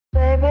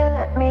Baby,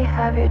 let me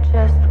have you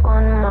just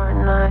one more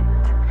night,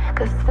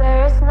 'cause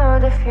there is no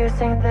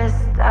diffusing this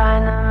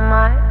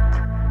dynamite.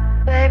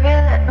 Baby,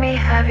 let me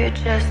have you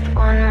just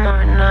one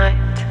more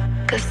night,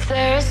 'cause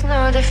there is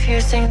no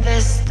diffusing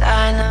this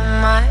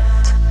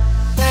dynamite.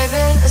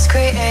 Baby, let's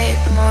create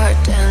more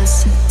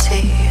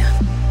density.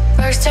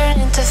 Sparks turn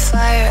into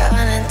fire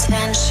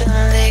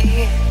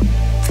unintentionally.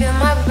 Feel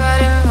my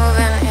body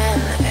moving in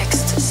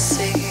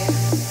ecstasy,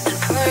 and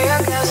pour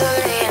your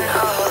gasoline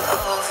all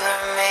over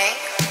me.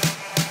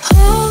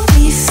 Hold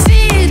me,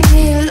 feed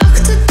me, lock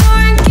the door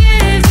and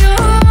give you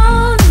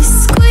all me.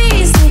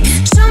 Squeeze me,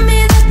 show me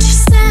that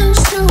you're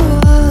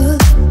sensual.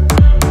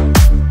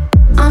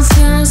 I'm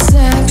feeling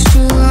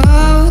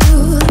sexual.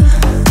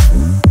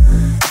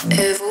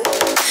 If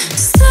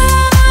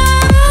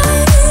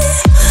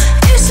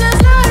you should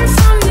learn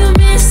from your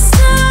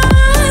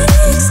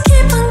mistakes.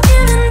 Keep on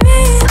giving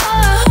me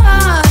a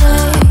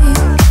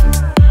heartache.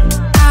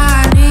 I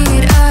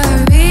need a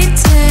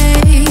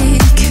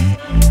retake.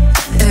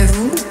 If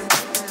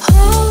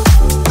hold,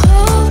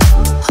 hold,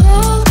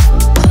 hold,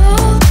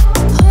 hold,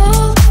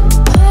 hold,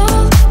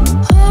 hold,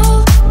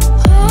 hold,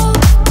 hold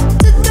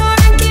the door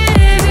and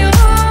give you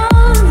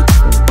one.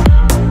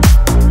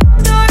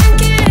 Door and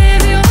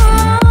give you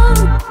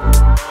one.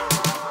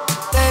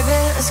 Baby,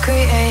 let's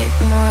create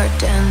more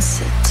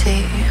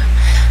density.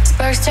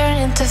 Sparks turn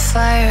into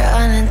fire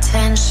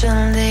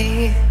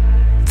unintentionally.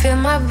 Feel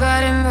my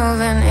body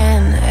moving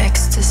in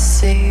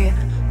ecstasy,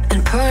 and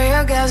pour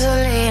your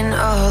gasoline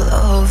all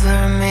over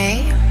me.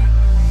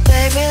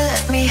 Baby,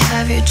 let me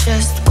have you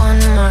just one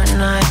more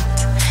night,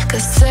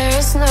 'cause there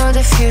is no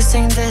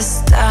diffusing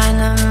this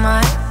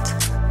dynamite.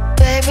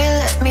 Baby,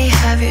 let me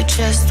have you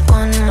just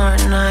one more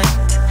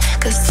night,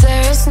 'cause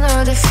there is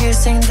no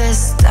diffusing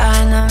this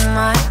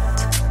dynamite.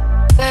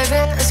 Baby,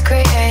 let's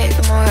create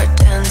more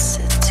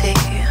density.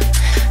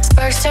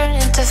 Sparks turn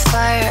into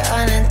fire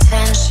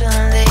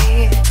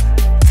unintentionally.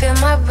 Feel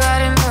my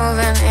body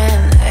moving in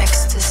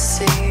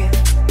ecstasy,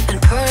 and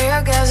pour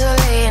your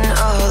gasoline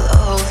all